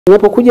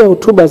Unapokuja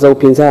hotuba za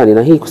upinzani,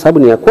 na hii kwa sababu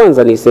ni ya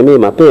kwanza nisemee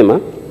mapema,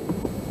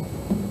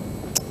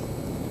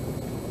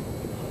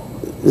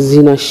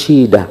 zina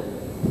shida.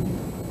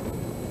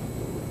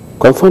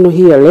 Kwa mfano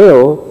hii ya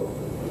leo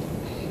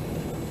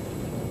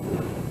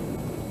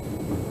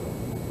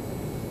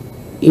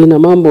ina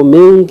mambo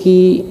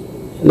mengi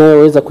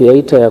nayoweza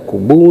kuyaita ya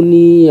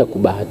kubuni, ya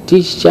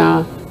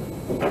kubahatisha,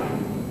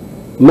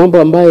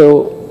 mambo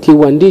ambayo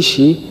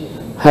kiuandishi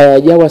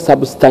hayajawa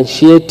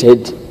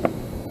substantiated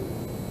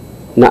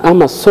na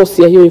ama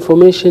source ya hiyo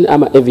information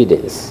ama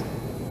evidence.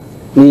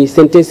 Ni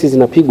sentences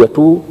zinapigwa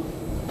tu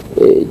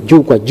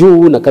juu kwa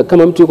juu, na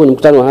kama mtu yuko kwenye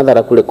mkutano wa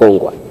hadhara kule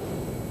Kongwa.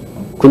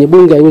 Kwenye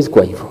bunge haiwezi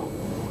kuwa hivyo.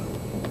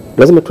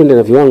 Lazima tuende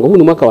na viwango. Huu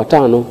ni mwaka wa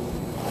 5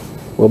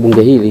 wa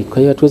bunge hili. Kwa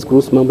hiyo hatuwezi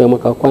kuruhusu mambo ya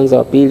mwaka wa kwanza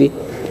wa pili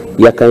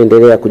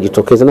yakaendelea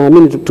kujitokeza. Na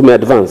mimi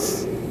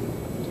tumeadvance.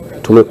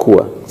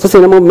 Tumekuwa. Sasa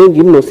ina mambo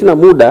mengi mno, sina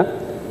muda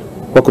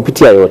wa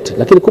kupitia yote.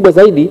 Lakini kubwa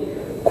zaidi,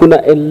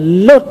 kuna a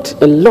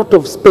lot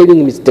of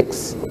spelling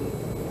mistakes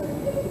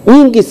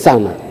nyingi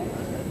sana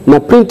na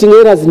printing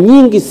errors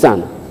nyingi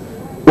sana.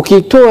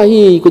 Ukitoa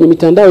hii kwenye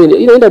mitandao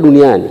inaenda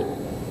duniani,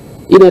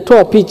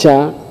 inatoa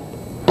picha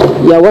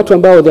ya watu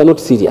ambao they are not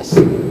serious.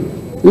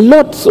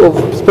 Lots of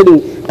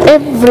spelling,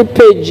 every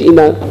page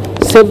ina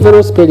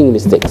several spelling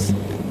mistakes.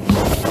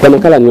 Kwa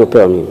makala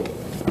niliyopewa mimi,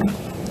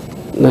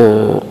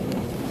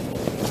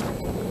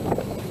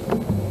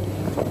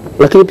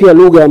 lakini pia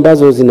lugha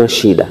ambazo zina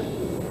shida.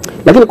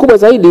 Lakini kubwa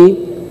zaidi,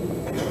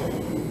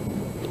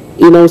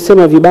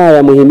 inausema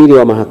vibaya muhimili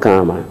wa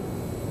mahakama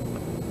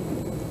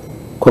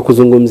kwa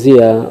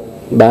kuzungumzia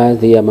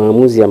baadhi ya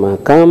maamuzi ya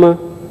mahakama,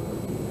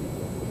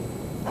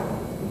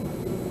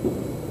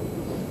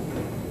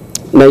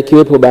 na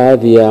ikiwepo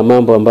baadhi ya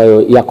mambo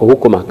ambayo yako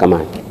huko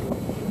mahakamani,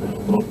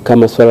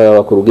 kama swala la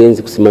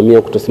wakurugenzi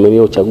kusimamia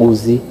kutosimamia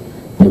uchaguzi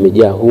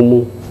yamejaa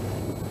humu.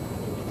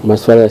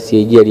 Masuala ya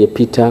CAG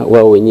aliyepita,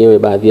 wao wenyewe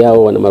baadhi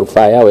yao wana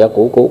marufaa yao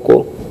yako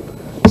huko.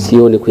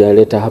 Sioni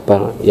kuyaleta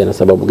hapa yana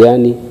sababu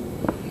gani,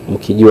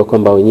 mkijua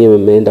kwamba wenyewe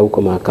mmeenda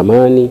huko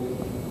mahakamani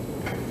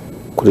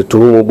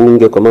kulituhumu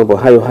bunge kwa mambo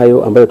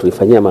hayo ambayo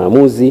tulifanyia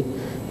maamuzi,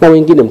 na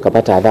wengine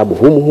mkapata adhabu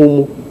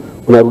humu.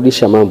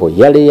 Unarudisha mambo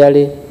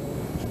yale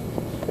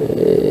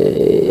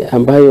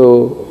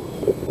ambayo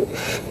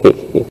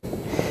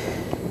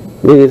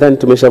mimi nadhani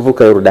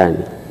tumeshavuka Burudani.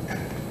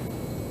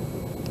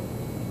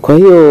 Kwa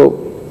hiyo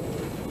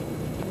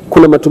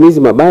kuna matumizi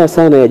mabaya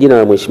sana ya jina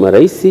la Mheshimiwa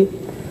Rais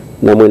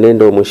na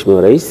mwenendo wa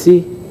Mheshimiwa Rais,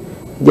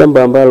 jambo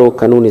ambalo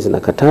kanuni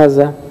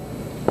zinakataza,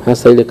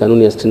 hasa ile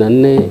kanuni ya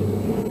 64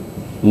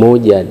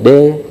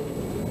 1D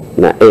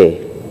na E.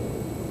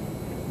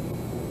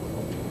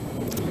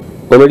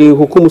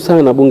 Wamelihukumu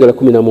sana bunge la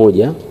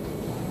 11,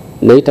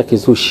 naita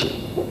kizushi,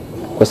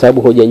 kwa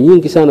sababu hoja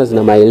nyingi sana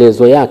zina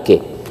maelezo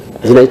yake,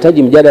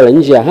 zinahitaji mjadala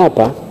nje ya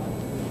hapa.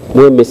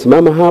 Mwe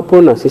mmesimama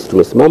hapo na sisi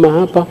tumesimama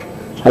hapa,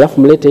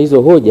 halafu mlete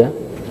hizo hoja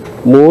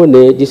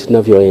muone jinsi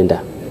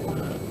tunavyoenda.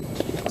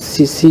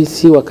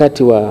 Si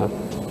wakati wa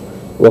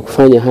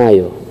kufanya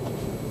hayo.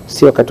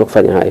 Si wakati wa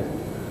kufanya hayo.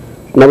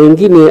 Na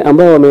wengine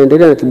ambao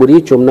wameendelea na kiburi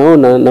hicho,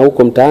 mnaona na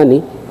huko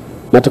mtaani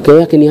matokeo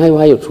yake ni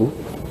hayo tu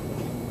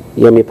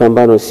ya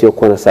mipambano sio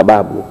kwa na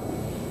sababu.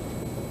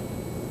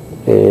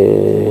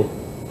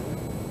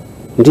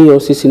 Ndio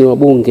sisi ni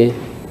wabunge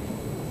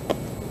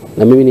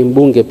na mimi ni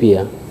mbunge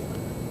pia,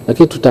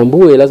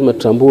 lakini lazima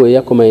tutambue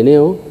yako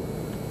maeneo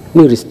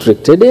ni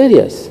restricted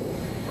areas.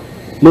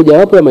 Moja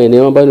wapo ya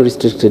maeneo ambayo ni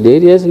restricted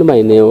areas na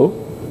maeneo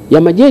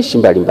ya majeshi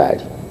mbalimbali.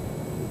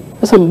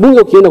 Sasa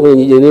mbunge ukienda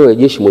kwenye eneo la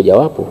jeshi moja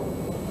wapo,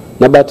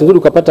 na bahati nzuri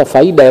ukapata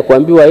faida ya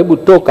kuambiwa hebu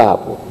toka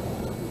hapo,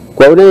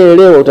 kwa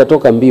unaelewa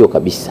utatoka mbio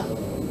kabisa,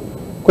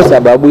 kwa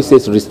sababu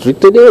it's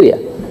restricted area,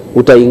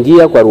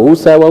 utaingia kwa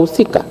ruhusa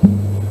wahusika.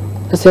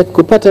 Sasa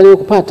kupata leo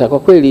kupata, kwa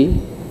kweli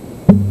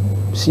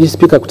sijui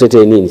Spika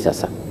kutetea nini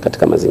sasa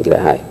katika mazingira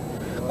haya.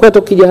 Kwa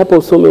tukija hapa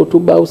usome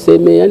hotuba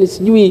useme, yani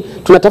sijui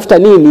tunatafuta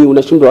nini,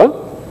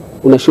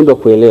 unashindwa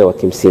kuelewa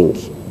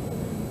kimsingi.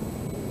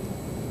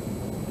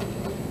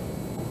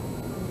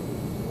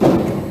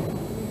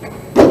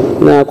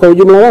 Na kwa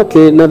ujumla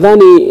wake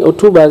nadhani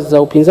hotuba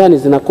za upinzani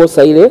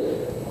zinakosa ile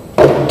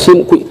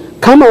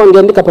kama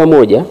wangeandika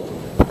pamoja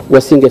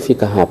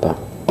wasingefika hapa.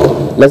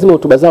 Lazima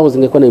hotuba zao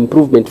zingekuwa na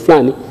improvement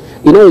fulani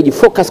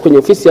inayojifocus kwenye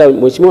ofisi ya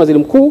Mheshimiwa Waziri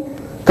Mkuu,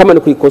 kama ni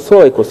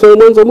kuikosoa ikosoe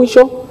mwanzo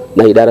mwisho,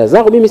 na idara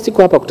zao. Mimi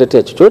siko hapa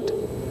kutetea chochote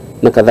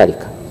na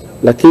kadhalika,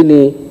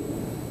 lakini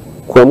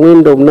kwa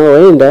mwendo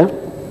mnaoenda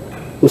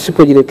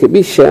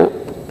msipojirekebisha,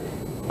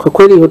 kwa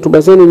kweli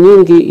hotuba zenu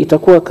nyingi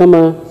itakuwa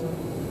kama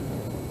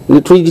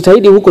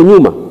tulijitahidi huko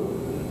nyuma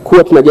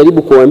kuwa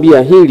tunajaribu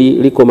kuambia hili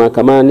liko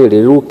mahakamani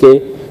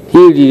liruke,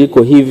 hili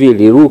liko hivi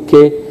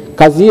liruke.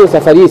 Kazi hiyo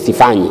safari hii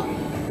sifanyi.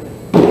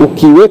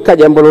 Ukiweka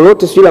jambo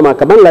lolote sio la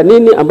mahakamani la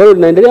nini ambalo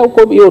linaendelea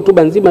huko, hiyo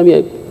hotuba nzima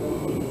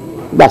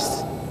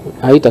basi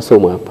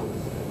haitasomwa hapa.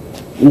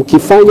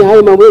 Mkifanya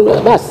hayo mambo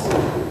basi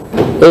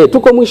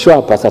tuko mwisho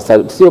hapa.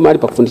 Sasa sio mahali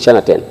pa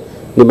kufundishana tena,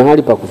 ni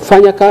mahali pa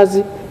kufanya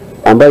kazi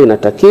ambayo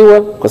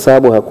inatakiwa, kwa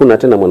sababu hakuna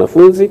tena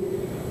mwanafunzi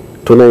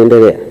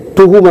Tunaendelea.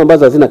 Tuhuma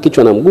ambazo hazina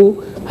kichwa na mguu,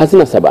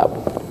 hazina sababu.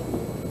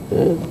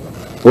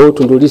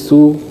 Tundu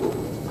Lissu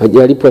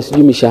hajalipwa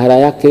sijui mishahara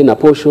yake na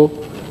posho.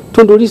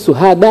 Tundu Lissu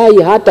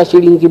hadai hata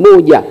shilingi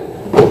moja,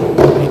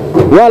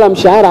 wala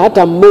mshahara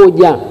hata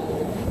mmoja.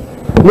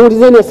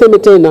 Muulizeni aseme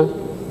tena.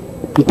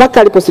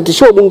 Mpaka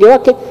alipositishwa bunge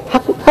wake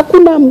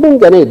hakuna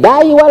mbunge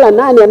anayedai wala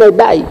nani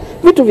anayedai.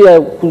 Vitu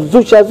vya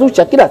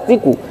kuzusha kila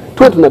siku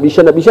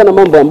tunabishana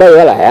mambo ambayo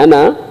wala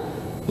hayana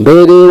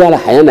mbele wala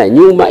hayana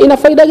nyuma. Ina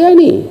faida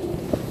gani?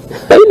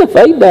 Haina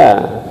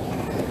faida.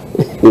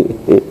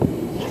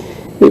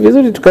 Ni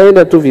vizuri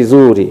tukaenda tu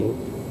vizuri.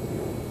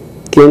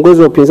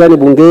 Kiongozi wa upinzani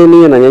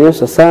bungeni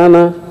ananyanyasha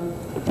sana,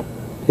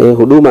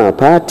 huduma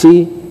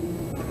hapati.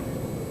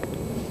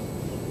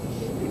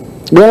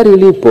 Gari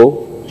lipo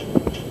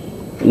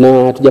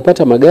na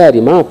hatujapata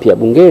magari mapya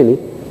bungeni,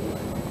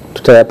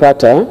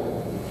 tutayapata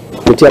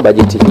kupitia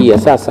bajeti hii ya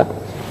sasa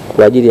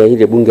kwa ajili ya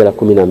ile bunge la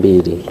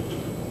 12.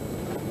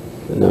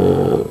 Na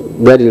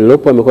gari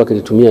lilopo amekuwa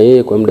akilitumia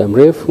yeye kwa muda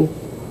mrefu.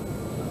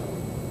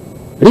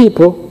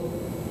 Lipo.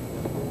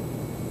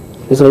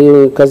 Sasa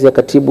hiyo kazi ya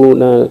katibu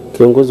na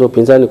kiongozi wa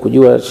upinzani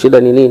kujua shida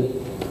ni nini.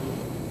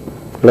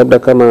 Labda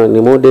kama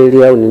ni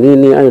modeli au ni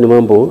nini, hayo ni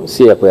mambo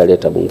si ya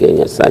kuyaleta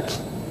bungeni asaki.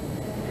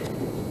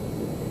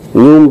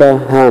 Nyumba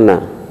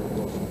hana.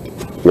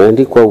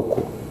 Imeandikwa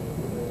huku.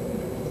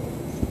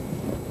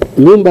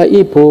 Nyumba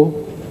ipo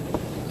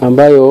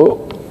ambayo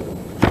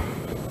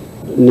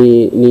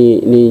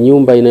ni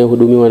nyumba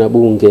inayohudumiwa na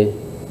bunge.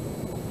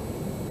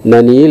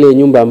 Na ni ile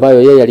nyumba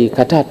ambayo yeye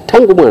alikataa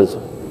tangu mwanzo.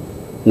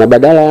 Na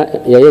badala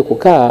ya yeye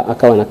kukaa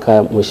akawa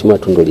anakaa Mheshimiwa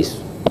Tundu Lissu.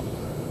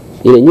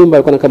 Ile nyumba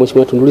alikuwa anakaa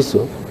Mheshimiwa Tundu Lissu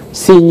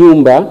si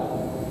nyumba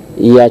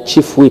ya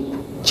chief whip.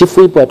 Chief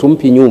whip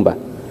hatumpi nyumba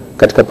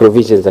katika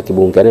provisions za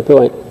kibunge.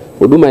 Anapewa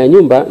huduma ya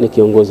nyumba ni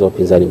kiongozi wa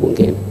upinzani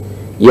bungeni.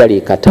 Yeye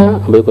alikataa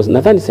ambayo yuko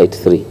nadhani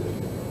site 3.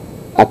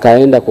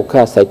 Akaenda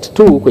kukaa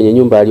site 2 kwenye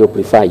nyumba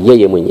aliyoprefer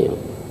yeye mwenyewe.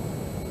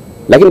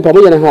 Lakini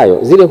pamoja na hayo,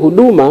 zile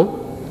huduma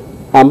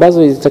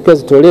ambazo zitakiwa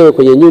zitolewe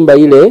kwenye nyumba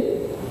ile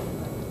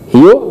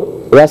hiyo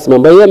rasmi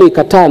ambayo yeye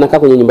amekataa na kaa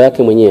kwenye nyumba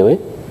yake mwenyewe,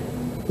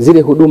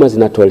 zile huduma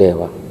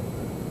zinatolewa.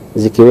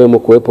 Zikiwemo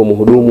kuwepo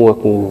mhudumu wa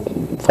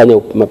kufanya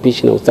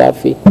mapishi na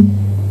usafi,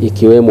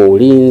 ikiwemo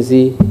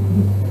ulinzi,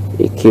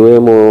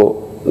 ikiwemo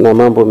na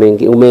mambo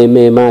mengi,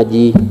 umeme,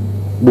 maji,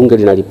 bunge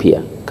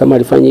linalipia. Kama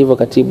alifanya hivyo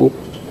katibu,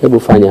 hebu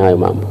fanya hayo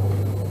mambo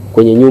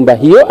kwenye nyumba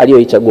hiyo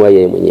aliyoichagua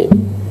yeye mwenyewe.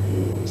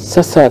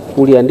 Sasa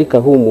kuliandika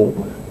humu,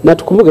 na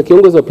tukumbuke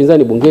kiongozi wa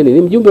upinzani bungeni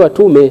ni mjumbe wa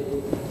tume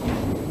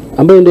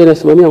ambayo ndio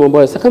inasimamia mambo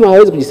hayo. Sasa kama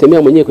hawezi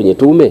kujisemea mwenyewe kwenye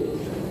tume,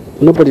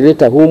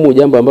 unapolileta humu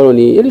jambo ambalo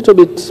ni a little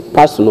bit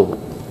personal,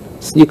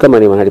 siji kama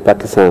ni mahali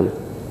pake sana.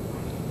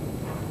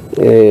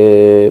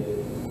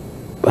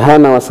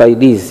 Hana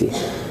wasaidizi.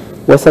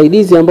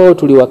 Wasaidizi ambao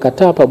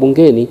tuliwakataa hapa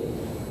bungeni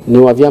ni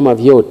wa vyama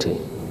vyote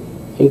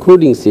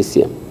including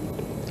CCM,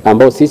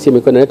 ambao CCM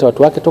imekuwa inaleta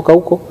watu wake toka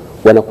huko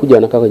wanakuja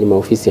wanakaa kwenye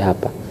maofisi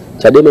hapa.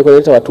 Chadema imekuwa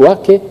inaleta watu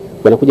wake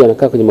wanakuja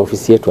wanakaa kwenye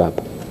maofisi yetu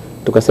hapa.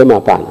 Tukasema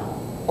hapana,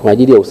 kwa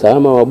ajili ya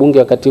usalama wa bunge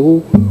wakati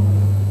huu,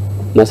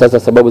 na sasa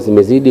sababu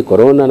zimezidi,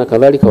 corona na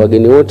kadhalika,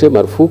 wageni wote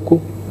marufuku.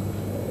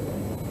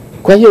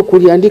 Kwa hiyo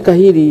kuliandika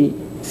hili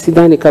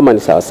sidhani kama ni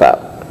sawa sawa.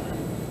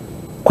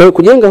 Kwa hiyo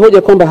kujenga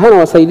hoja kwamba hana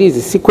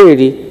wasaidizi si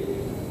kweli,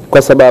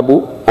 kwa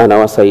sababu ana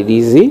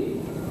wasaidizi,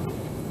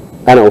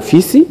 ana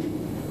ofisi,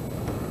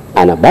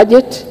 ana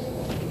budget,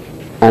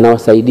 ana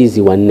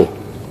wasaidizi 4.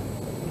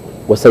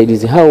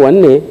 Wasaidizi hao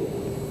 4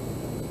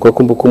 kwa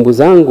kumbukumbu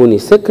zangu ni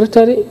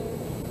secretary,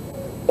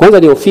 kwanza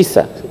ni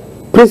officer,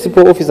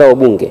 principal officer wa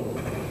bunge.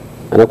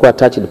 Anakuwa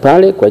attached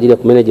pale kwa ajili ya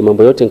kumanage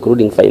mambo yote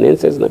including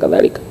finances na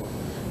kadhalika.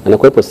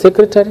 Anakuwepo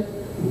secretary,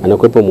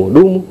 anakuwepo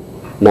mhudumu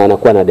na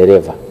anakuwa na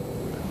dereva.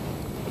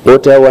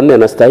 Wote hao 4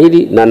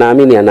 anastahili na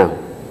naamini anao.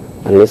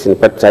 Unless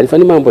nipate taarifa,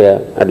 ni mambo ya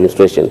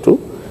administration tu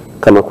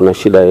kama kuna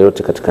shida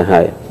yoyote katika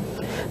haya.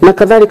 Na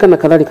kadhalika na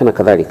kadhalika na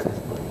kadhalika.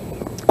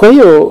 Kwa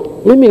hiyo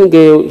mimi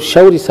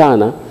ningeshauri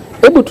sana,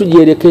 hebu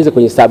tujielekeze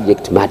kwenye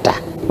subject matter.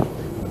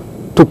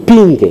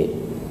 Tupinge,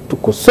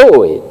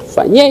 tukosoe,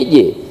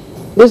 tufanyeje?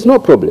 There's no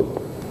problem.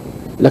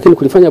 Lakini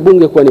kulifanya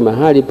bunge kuwa ni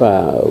mahali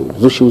pa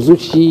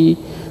uzushi,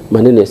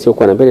 maneno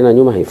yasiyokuwa na mbele na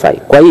nyuma haifai.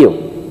 Kwa hiyo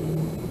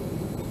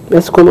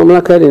basi kwa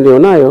mamlaka ile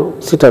nilionayo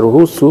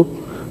sitaruhusu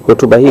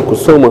hotuba hii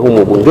kusomwa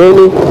humu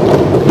bungeni.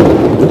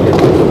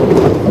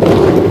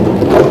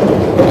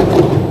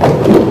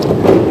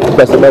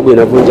 Kwa sababu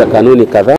inavunja kanuni kadhaa.